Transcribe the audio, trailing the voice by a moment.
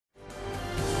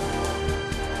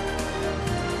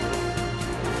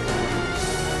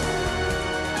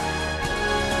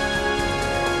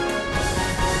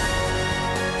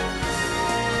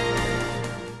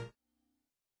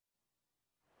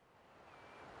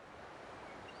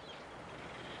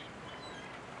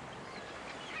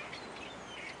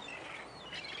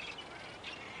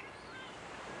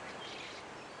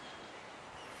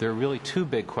There are really two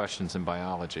big questions in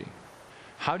biology.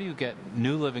 How do you get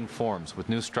new living forms with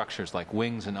new structures like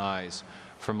wings and eyes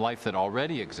from life that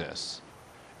already exists?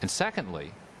 And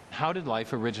secondly, how did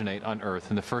life originate on Earth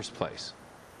in the first place?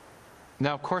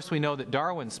 Now, of course, we know that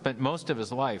Darwin spent most of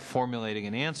his life formulating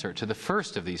an answer to the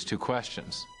first of these two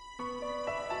questions.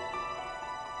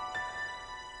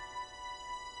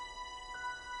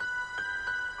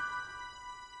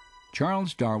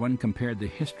 Charles Darwin compared the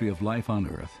history of life on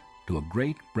Earth to a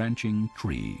great branching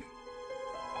tree.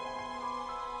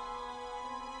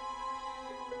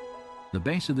 The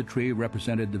base of the tree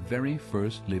represented the very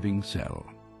first living cell,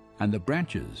 and the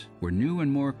branches were new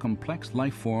and more complex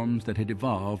life forms that had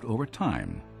evolved over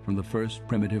time from the first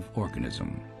primitive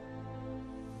organism.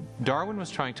 Darwin was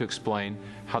trying to explain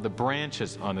how the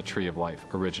branches on the tree of life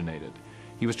originated.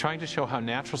 He was trying to show how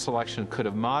natural selection could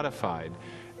have modified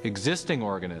existing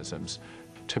organisms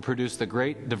to produce the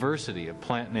great diversity of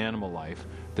plant and animal life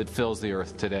that fills the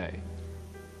earth today.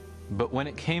 But when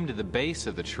it came to the base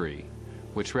of the tree,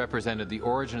 which represented the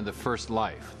origin of the first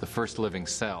life, the first living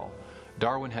cell,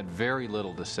 Darwin had very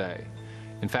little to say.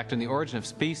 In fact, in The Origin of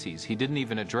Species, he didn't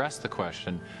even address the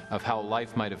question of how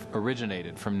life might have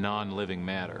originated from non-living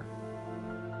matter.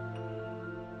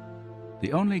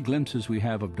 The only glimpses we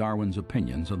have of Darwin's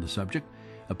opinions on the subject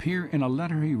appear in a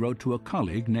letter he wrote to a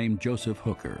colleague named Joseph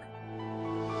Hooker.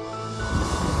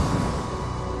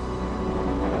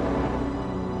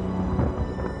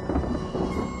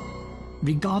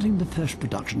 Regarding the first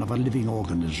production of a living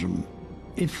organism,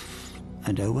 if,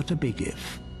 and oh what a big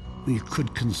if, we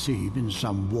could conceive in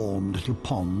some warm little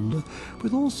pond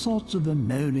with all sorts of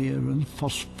ammonia and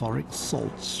phosphoric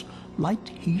salts, light,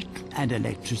 heat and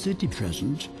electricity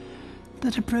present,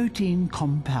 that a protein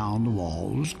compound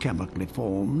was chemically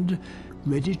formed,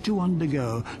 ready to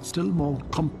undergo still more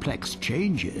complex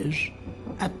changes,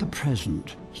 at the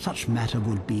present such matter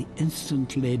would be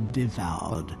instantly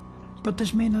devoured. But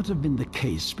this may not have been the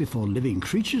case before living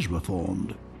creatures were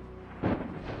formed.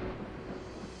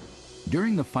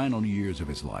 During the final years of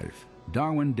his life,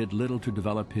 Darwin did little to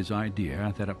develop his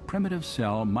idea that a primitive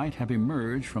cell might have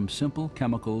emerged from simple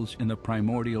chemicals in the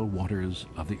primordial waters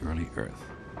of the early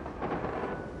Earth.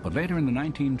 But later in the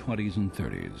 1920s and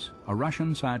 30s, a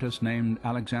Russian scientist named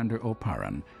Alexander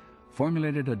Oparin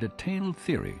formulated a detailed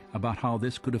theory about how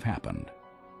this could have happened.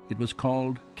 It was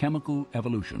called chemical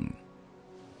evolution.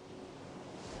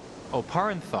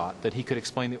 Oparin thought that he could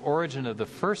explain the origin of the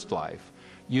first life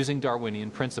using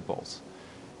Darwinian principles.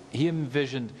 He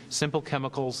envisioned simple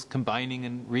chemicals combining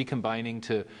and recombining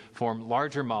to form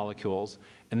larger molecules,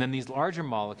 and then these larger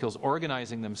molecules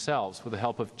organizing themselves with the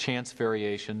help of chance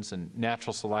variations and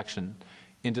natural selection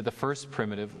into the first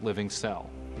primitive living cell.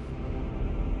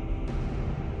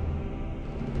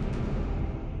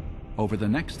 Over the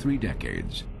next 3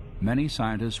 decades, many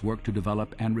scientists worked to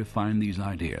develop and refine these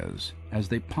ideas as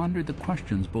they pondered the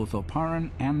questions both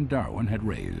Oparin and Darwin had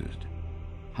raised.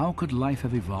 How could life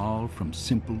have evolved from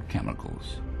simple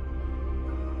chemicals?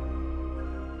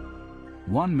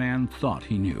 One man thought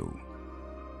he knew.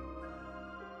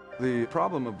 The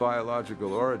problem of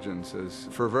biological origins has,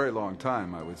 for a very long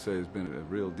time, I would say, has been a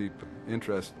real deep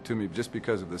interest to me just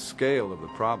because of the scale of the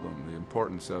problem, the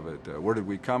importance of it. Where did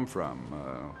we come from?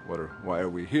 Why are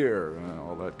we here?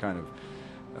 All that kind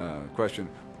of question.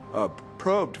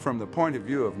 Probed from the point of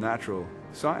view of natural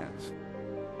science.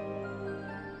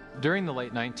 During the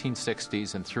late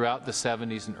 1960s and throughout the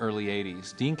 70s and early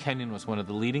 80s, Dean Kenyon was one of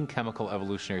the leading chemical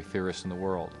evolutionary theorists in the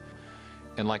world.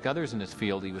 And like others in his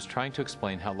field, he was trying to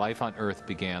explain how life on Earth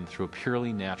began through a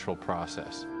purely natural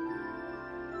process.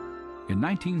 In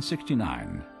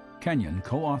 1969, Kenyon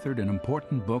co-authored an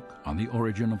important book on the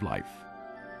origin of life.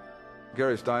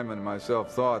 Gary Steinman and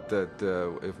myself thought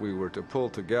that if we were to pull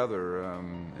together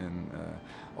in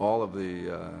all of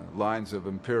the lines of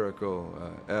empirical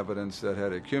evidence that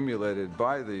had accumulated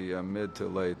by the mid to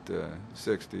late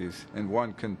 60s in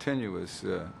one continuous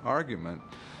argument,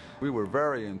 we were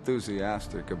very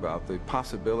enthusiastic about the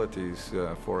possibilities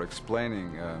for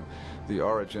explaining the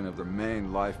origin of the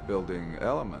main life-building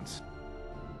elements.